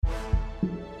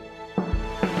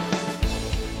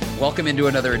Welcome into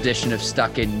another edition of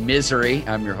Stuck in Misery.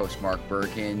 I'm your host, Mark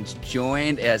Berkins,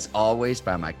 joined as always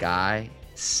by my guy,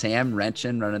 Sam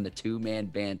Renchen, running the two-man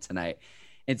band tonight.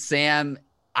 And Sam,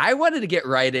 I wanted to get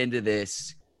right into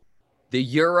this. The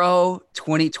Euro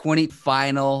 2020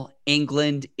 final,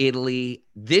 England, Italy.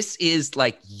 This is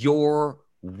like your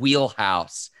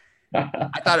wheelhouse.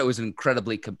 I thought it was an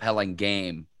incredibly compelling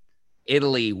game.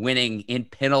 Italy winning in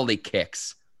penalty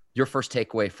kicks. Your first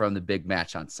takeaway from the big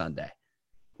match on Sunday.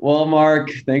 Well,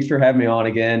 Mark, thanks for having me on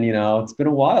again. You know, it's been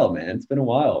a while, man. It's been a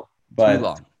while. But too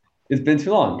long. It's been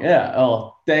too long. Yeah.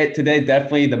 Oh, today,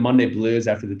 definitely the Monday Blues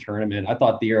after the tournament. I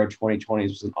thought the Euro 2020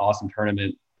 was an awesome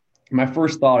tournament. My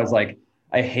first thought is like,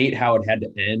 I hate how it had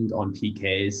to end on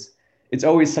PKs. It's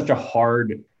always such a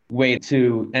hard way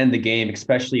to end the game,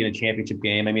 especially in a championship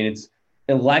game. I mean, it's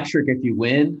electric if you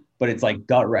win, but it's like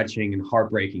gut-wrenching and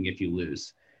heartbreaking if you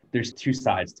lose. There's two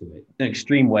sides to it,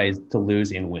 extreme ways to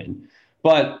lose and win.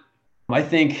 But I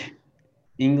think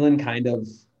England kind of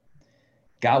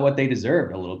got what they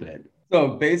deserved a little bit. So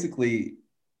basically,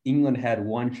 England had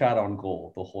one shot on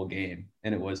goal the whole game,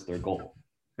 and it was their goal,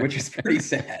 which is pretty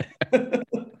sad.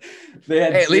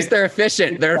 At least they're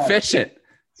efficient. They're efficient.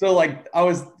 So, like, I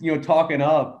was, talking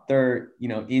up their,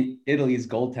 in Italy's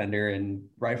goaltender, and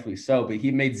rightfully so, but he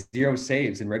made 0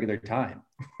 saves in regular time,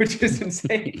 which is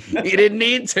insane. He didn't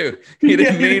need to. He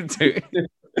didn't need to.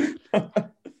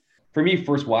 For me,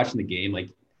 first watching the game,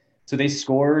 so they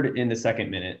scored in the second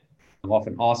minute off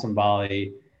an awesome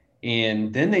volley,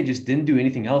 and then they just didn't do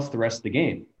anything else the rest of the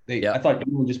game. I thought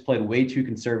England just played way too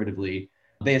conservatively.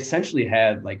 They essentially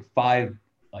had five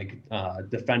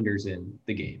defenders in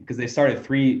the game because they started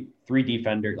three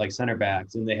defenders, center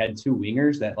backs, and they had 2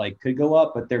 wingers that could go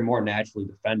up, but they're more naturally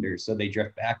defenders, so they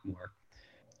drift back more.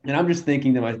 And I'm just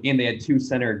thinking and they had 2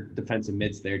 center defensive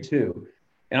mids there too.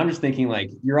 And I'm just thinking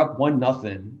you're up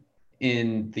 1-0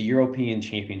 in the European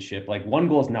Championship. 1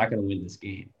 goal is not going to win this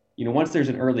game. Once there's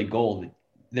an early goal,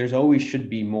 there's always should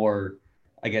be more,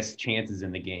 chances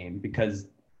in the game because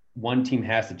one team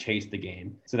has to chase the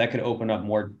game. So that could open up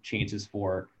more chances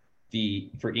for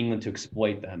England to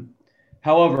exploit them.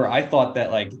 However, I thought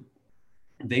that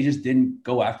they just didn't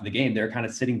go after the game. They're kind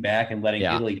of sitting back and letting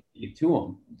Italy get to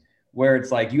them, where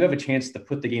it's you have a chance to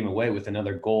put the game away with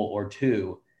another goal or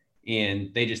 2,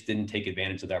 and they just didn't take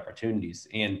advantage of the opportunities.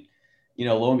 And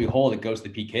lo and behold, it goes to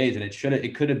PKs, and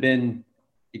it could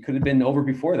have been over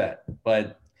before that.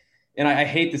 And I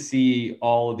hate to see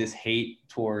all of this hate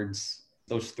towards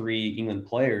those 3 England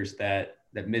players that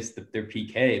missed their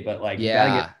PK, but you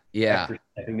gotta get for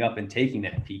stepping up and taking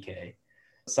that PK.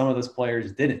 Some of those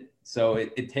players didn't. So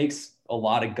it takes a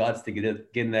lot of guts to get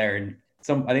in there. And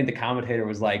I think the commentator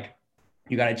was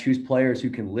you got to choose players who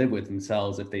can live with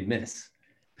themselves if they miss,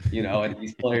 and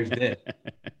these players did.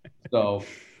 So,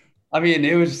 I mean,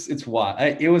 it was wild.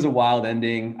 It was a wild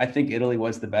ending. I think Italy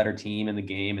was the better team in the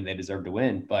game and they deserved to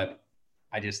win, but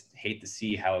I just hate to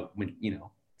see how it went,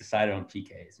 decided on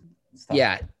PKs and stuff.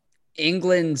 Yeah.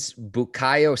 England's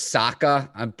Bukayo Saka,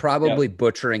 I'm probably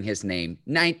butchering his name,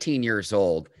 19 years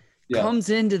old, comes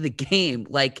into the game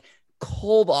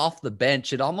cold off the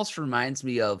bench. It almost reminds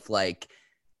me of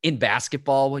in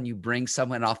basketball when you bring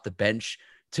someone off the bench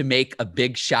to make a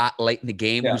big shot late in the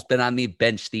game who's been on the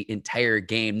bench the entire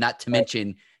game, not to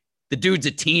mention the dude's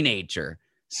a teenager.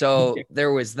 So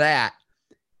there was that.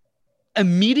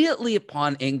 Immediately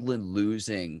upon England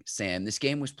losing, Sam, this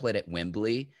game was played at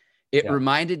Wembley. It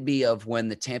reminded me of when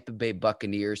the Tampa Bay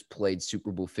Buccaneers played Super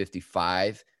Bowl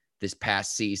 55 this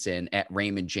past season at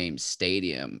Raymond James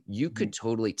Stadium. You could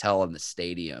totally tell in the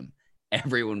stadium,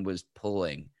 everyone was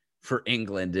pulling for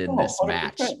England in this 100%.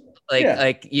 Match.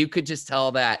 You could just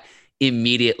tell that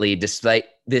immediately, despite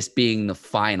this being the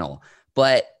final.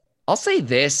 But I'll say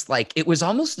this, it was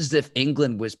almost as if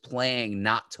England was playing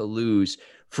not to lose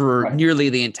for nearly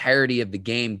the entirety of the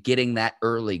game, getting that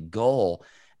early goal.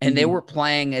 And they were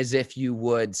playing as if you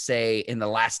would say in the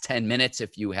last 10 minutes,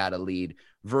 if you had a lead,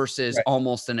 versus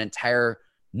almost an entire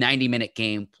 90-minute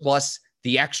game, plus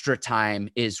the extra time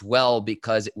as well,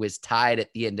 because it was tied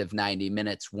at the end of 90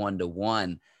 minutes,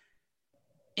 1-1.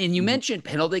 And you mentioned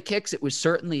penalty kicks. It was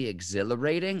certainly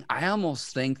exhilarating. I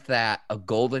almost think that a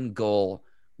golden goal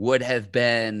would have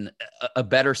been a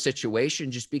better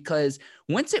situation just because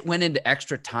once it went into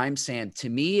extra time, Sam, to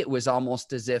me, it was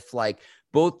almost as if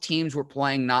both teams were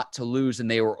playing not to lose and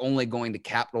they were only going to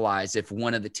capitalize if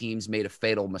one of the teams made a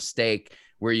fatal mistake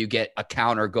where you get a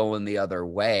counter going the other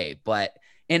way. But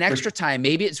in extra time,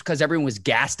 maybe it's because everyone was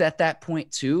gassed at that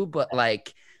point too, but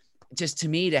just to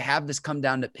me, to have this come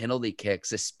down to penalty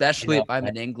kicks, especially if I'm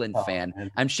an England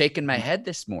fan, I'm shaking my head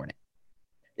this morning.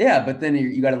 Yeah, but then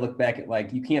you got to look back at,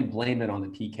 like, you can't blame it on the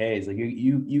PKs. Like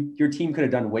your team could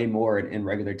have done way more in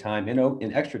regular time and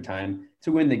in extra time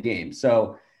to win the game.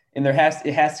 So, and it has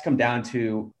to come down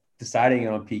to deciding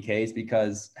on PKs,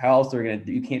 because how else are they going to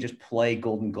do? You can't just play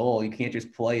golden goal. You can't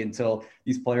just play until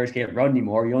these players can't run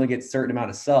anymore. You only get a certain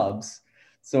amount of subs.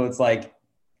 So it's like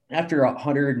after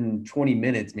 120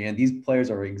 minutes, man, these players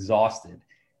are exhausted.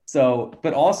 So,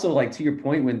 but also, like, to your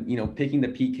point, when, picking the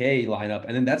PK lineup,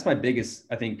 and then that's my biggest,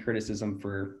 I think, criticism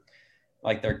for,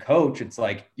 like, their coach. It's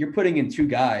like, you're putting in two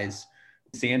guys,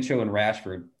 Sancho and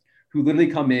Rashford, who literally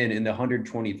come in the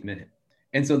 120th minute.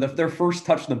 And so their first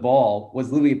touch on the ball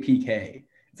was literally a PK.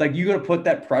 It's like, you got to put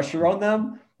that pressure on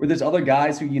them, where there's other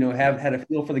guys who, have had a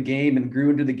feel for the game and grew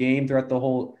into the game throughout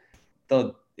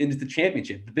into the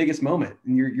championship, the biggest moment.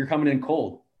 And you're coming in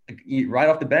cold, like, right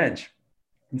off the bench.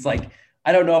 It's like,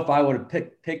 I don't know if I would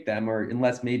have picked them, or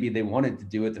unless maybe they wanted to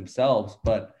do it themselves.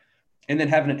 But, and then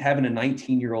having a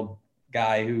 19-year-old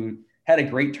guy who had a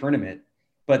great tournament,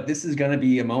 but this is going to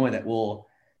be a moment that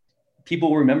people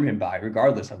will remember him by,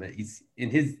 regardless of it. He's in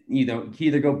his, he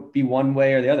either go be one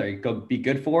way or the other. It go be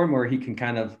good for him, or he can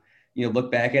kind of,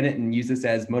 look back at it and use this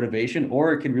as motivation,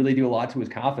 or it can really do a lot to his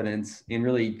confidence and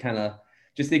really kind of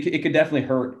just, it could definitely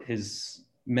hurt his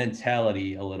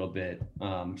mentality a little bit.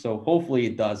 So hopefully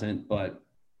it doesn't, but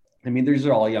I mean, these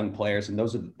are all young players, and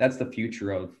that's the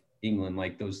future of England.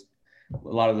 Like, a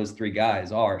lot of those three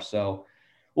guys are. So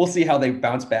we'll see how they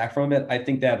bounce back from it. I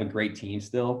think they have a great team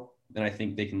still, and I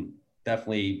think they can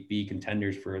definitely be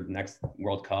contenders for the next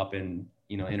World Cup and,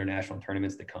 international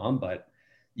tournaments to come, but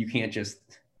you can't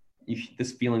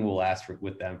this feeling will last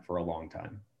with them for a long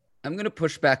time. I'm going to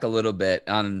push back a little bit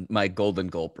on my golden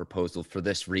goal proposal for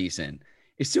this reason.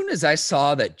 As soon as I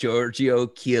saw that Giorgio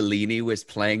Chiellini was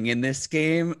playing in this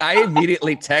game, I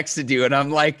immediately texted you, and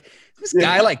I'm like, this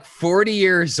guy, like 40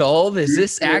 years old, is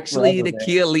this actually the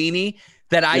Chiellini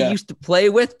that I used to play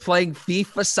with, playing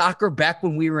FIFA soccer back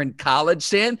when we were in college,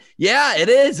 Sam? Yeah, it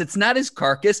is. It's not his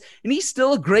carcass. And he's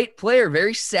still a great player,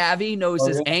 very savvy, knows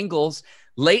his angles.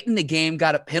 Late in the game,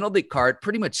 got a penalty card,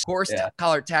 pretty much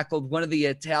collar tackled one of the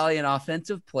Italian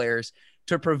offensive players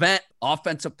to prevent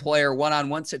offensive player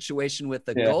one-on-one situation with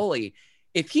the goalie.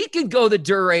 If he could go the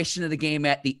duration of the game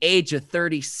at the age of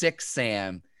 36,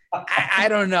 Sam, I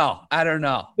don't know.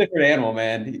 Different animal,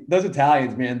 man. Those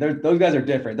Italians, man, those guys are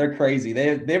different. They're crazy. They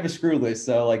have a screw list.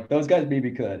 So, like, those guys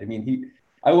maybe could. I mean,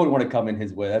 I wouldn't want to come in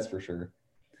his way. That's for sure.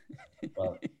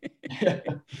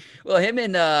 Well, him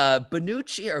and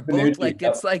Bonucci are both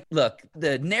it's like, look,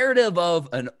 the narrative of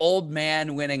an old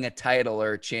man winning a title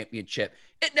or a championship,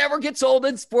 it never gets old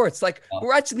in sports. Like, we're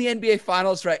watching the NBA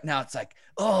finals right now. It's like,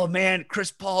 oh man,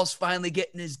 Chris Paul's finally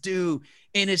getting his due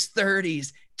in his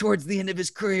 30s towards the end of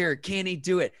his career. Can he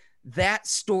do it? That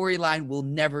storyline will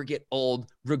never get old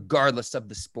regardless of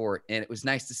the sport. And it was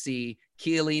nice to see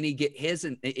Chiellini get his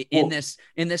in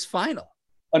this final.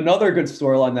 Another good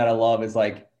storyline that I love is,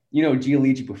 like,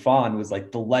 Gianluigi Buffon was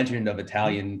like the legend of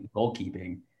Italian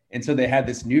goalkeeping. And so they had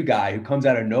this new guy who comes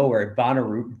out of nowhere,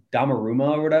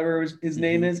 Donnarumma or whatever his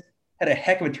name is, had a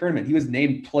heck of a tournament. He was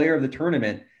named player of the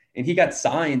tournament, and he got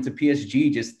signed to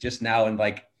PSG just now. And,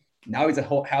 like, now he's a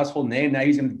whole household name. Now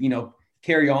he's going to,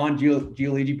 carry on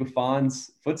Gianluigi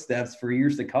Buffon's footsteps for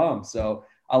years to come. So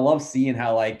I love seeing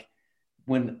how, like,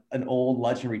 when an old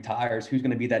legend retires, who's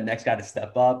going to be that next guy to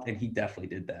step up. And he definitely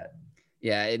did that.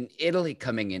 Yeah, and Italy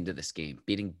coming into this game,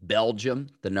 beating Belgium,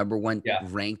 the number one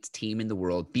ranked team in the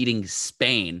world, beating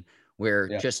Spain,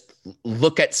 where just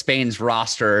look at Spain's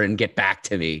roster and get back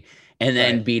to me, and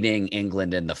then beating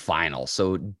England in the final.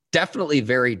 So definitely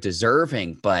very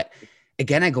deserving. But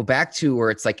again, I go back to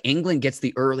where it's like England gets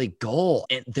the early goal,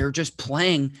 and they're just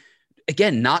playing,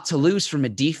 again, not to lose from a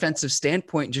defensive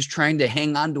standpoint, just trying to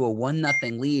hang on to a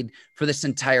 1-0 lead for this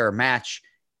entire match.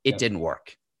 It didn't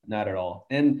work. Not at all.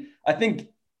 And I think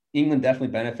England definitely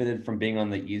benefited from being on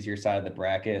the easier side of the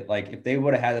bracket. Like, if they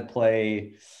would have had to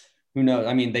play, who knows?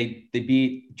 I mean, they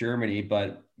beat Germany,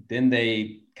 but then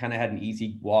they kind of had an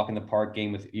easy walk in the park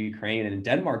game with Ukraine. And in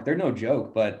Denmark, they're no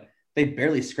joke, but they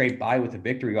barely scraped by with a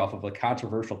victory off of a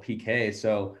controversial PK.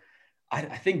 So I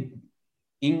think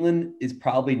England is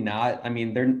probably not, I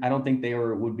mean, I don't think they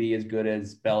would be as good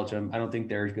as Belgium. I don't think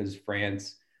they're as good as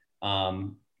France.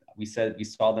 We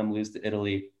saw them lose to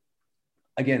Italy.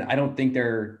 Again, I don't think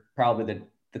they're probably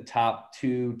the top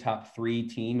 2, top 3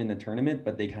 team in the tournament,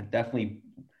 but they definitely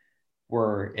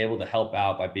were able to help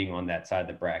out by being on that side of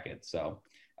the bracket. So,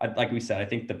 like we said, I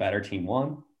think the better team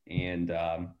won, and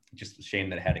just a shame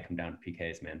that it had to come down to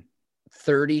PKs, man.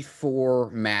 34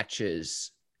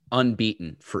 matches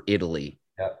unbeaten for Italy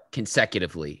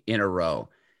consecutively in a row.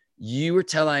 You were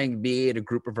telling me and a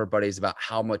group of our buddies about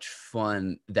how much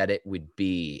fun that it would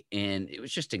be. And it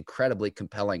was just incredibly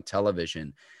compelling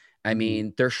television. I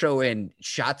mean, they're showing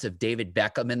shots of David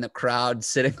Beckham in the crowd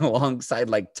sitting alongside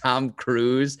like Tom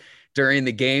Cruise during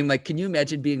the game. Like, can you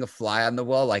imagine being a fly on the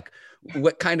wall? Like,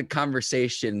 what kind of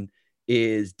conversation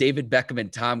is David Beckham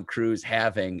and Tom Cruise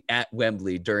having at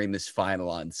Wembley during this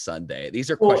final on Sunday? These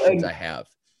are questions I have.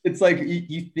 It's like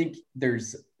you think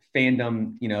there's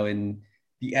fandom, in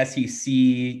the SEC,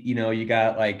 you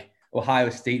got like Ohio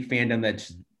State fandom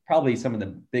that's probably some of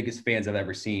the biggest fans I've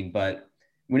ever seen. But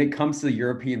when it comes to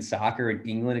European soccer and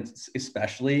England,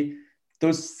 especially,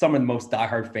 those some of the most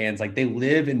diehard fans, like they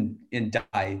live and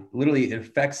die. Literally, it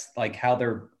affects like how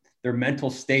their mental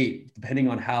state, depending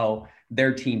on how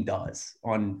their team does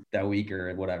on that week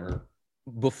or whatever.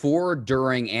 Before,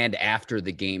 during, and after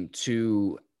the game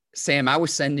too, Sam, I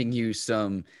was sending you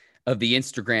some of the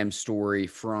Instagram story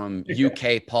from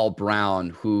UK Paul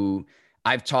Brown, who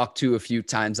I've talked to a few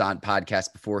times on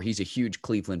podcasts before. He's a huge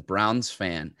Cleveland Browns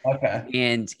fan. Okay.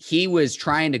 And he was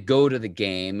trying to go to the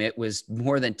game. It was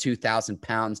more than 2,000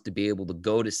 pounds to be able to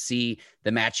go to see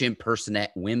the match in person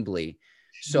at Wembley.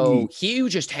 So he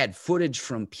just had footage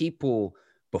from people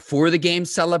before the game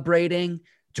celebrating,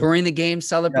 during the game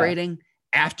celebrating,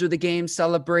 after the game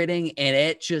celebrating. And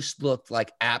it just looked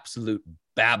like absolute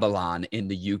Babylon in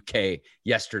the UK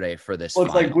yesterday for this. Well,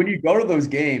 it's like when you go to those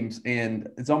games, and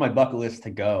it's on my bucket list to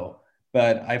go,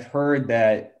 but I've heard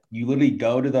that you literally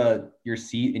go to your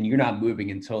seat and you're not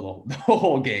moving until the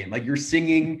whole game. Like you're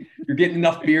singing, you're getting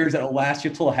enough beers that'll last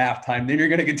you till halftime. Then you're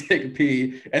going to take a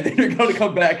pee, and then you're going to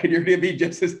come back and you're going to be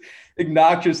just as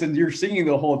obnoxious, and you're singing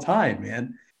the whole time,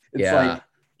 man. It's like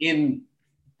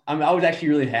I was actually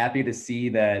really happy to see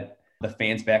that the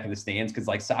fans back in the stands, because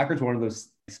like soccer is one of those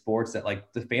sports that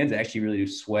like the fans actually really do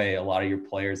sway a lot of your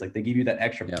players. Like they give you that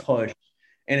extra push,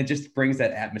 and it just brings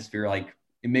that atmosphere. Like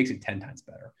it makes it 10 times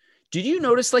better. Did you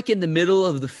notice like in the middle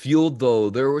of the field though,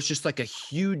 there was just like a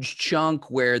huge chunk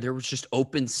where there was just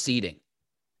open seating?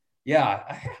 Yeah,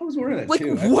 I was wondering that like,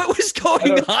 too. What was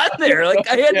going on there? Like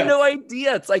I had no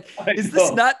idea. It's like, is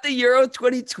this not the Euro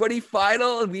 2020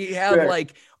 final? And we have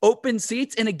like open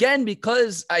seats. And again,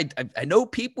 because I know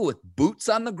people with boots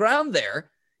on the ground there.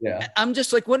 Yeah. I'm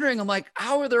just like wondering, I'm like,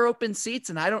 how are there open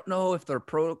seats? And I don't know if their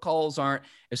protocols aren't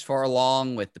as far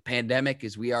along with the pandemic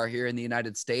as we are here in the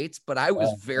United States, but I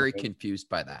was very confused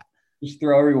by that. Just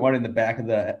throw everyone in the back of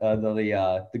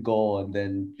the goal, and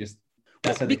then just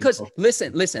because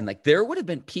listen, like there would have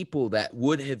been people that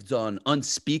would have done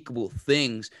unspeakable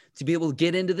things to be able to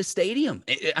get into the stadium.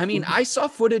 I mean, I saw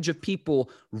footage of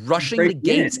people rushing the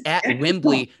gates at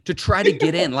Wembley to try to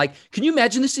get in. Like, can you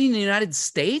imagine this in the United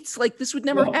States? Like this would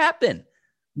never happen.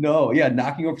 No. Yeah.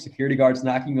 Knocking over security guards,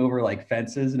 knocking over like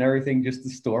fences and everything just to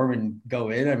storm and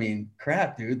go in. I mean,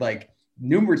 crap, dude, like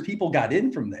numerous people got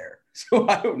in from there. So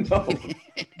I don't know.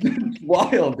 It's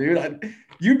wild, dude.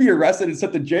 You'd be arrested and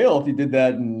sent to jail if you did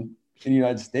that in the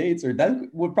United States, or that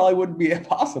probably wouldn't be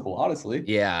possible, honestly.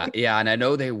 Yeah. And I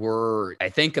know I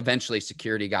think eventually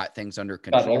security got things under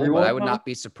control, but I would not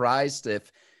be surprised if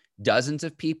dozens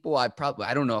of people, I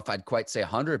don't know if I'd quite say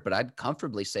 100, but I'd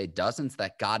comfortably say dozens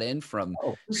that got in from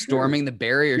storming the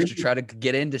barriers to try to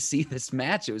get in to see this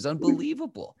match. It was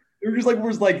unbelievable. There's like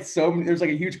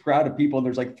a huge crowd of people, and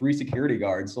there's like 3 security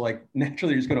guards. So like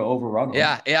naturally you're just going to overrun them.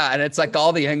 Yeah. And it's like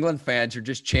all the England fans are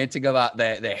just chanting about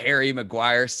the Harry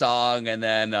Maguire song, and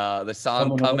then the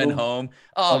song Coming Home.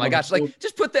 Oh my gosh. Like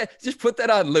just put that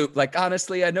on loop. Like,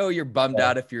 honestly, I know you're bummed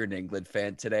out if you're an England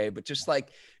fan today, but just like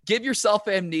give yourself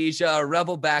amnesia,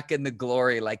 revel back in the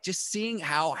glory. Like just seeing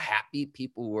how happy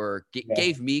people were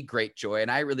gave me great joy.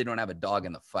 And I really don't have a dog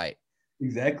in the fight.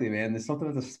 Exactly, man. There's something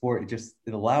with the sport.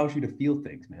 It allows you to feel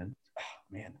things, man. Oh,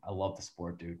 man, I love the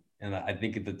sport, dude. And I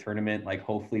think the tournament, like,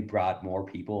 hopefully brought more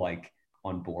people like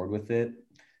on board with it.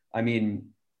 I mean,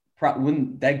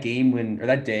 that day when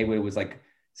it was like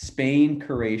Spain,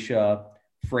 Croatia,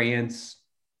 France,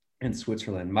 and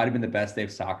Switzerland might have been the best day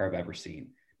of soccer I've ever seen.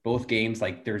 Both games,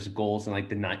 like there's goals in like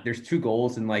there's 2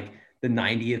 goals in like the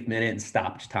 90th minute and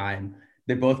stoppage time.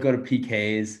 They both go to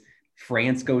PKs.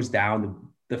 France goes down.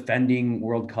 The defending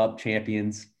World Cup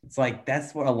champions. It's like,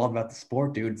 that's what I love about the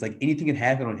sport, dude. It's like anything can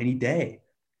happen on any day.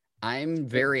 I'm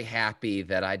very happy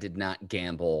that I did not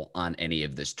gamble on any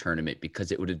of this tournament,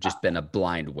 because it would have just been a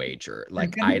blind wager.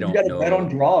 Like, I don't know. You gotta bet on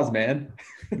draws, man.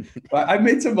 I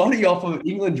made some money off of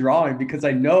England drawing, because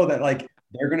I know that like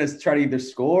they're going to try to either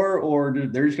score or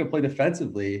they're just going to play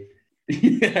defensively.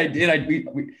 I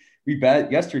did. We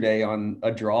bet yesterday on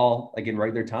a draw, like in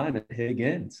regular time, and hit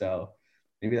again. So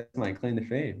maybe that's my claim to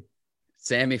fame.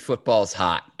 Sammy, football's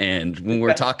hot. And when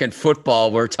we're talking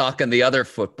football, we're talking the other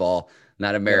football,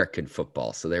 not American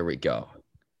football. So there we go.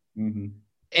 Mm-hmm.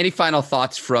 Any final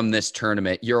thoughts from this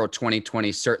tournament? Euro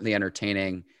 2020, certainly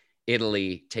entertaining.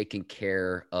 Italy taking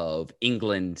care of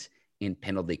England in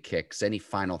penalty kicks. Any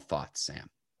final thoughts, Sam?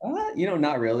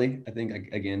 Not really. I think,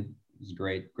 again, it was a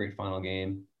great final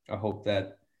game. I hope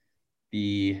that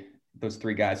those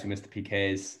three guys who missed the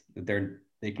PKs, that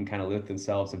they can kind of lift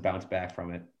themselves and bounce back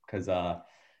from it, because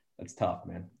it's tough,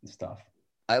 man. It's tough.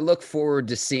 I look forward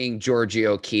to seeing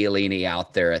Giorgio Chiellini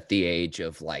out there at the age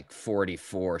of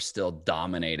 44, still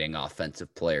dominating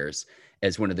offensive players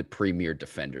as one of the premier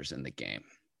defenders in the game.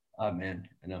 Oh, man.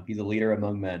 I know. He's a leader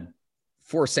among men.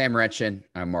 For Sam Rentgen,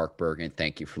 I'm Mark Bergen.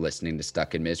 Thank you for listening to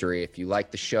Stuck in Misery. If you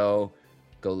like the show,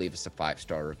 go leave us a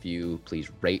 5-star review. Please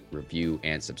rate, review,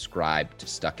 and subscribe to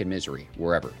Stuck in Misery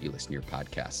wherever you listen to your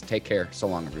podcasts. Take care. So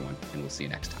long, everyone, and we'll see you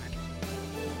next time.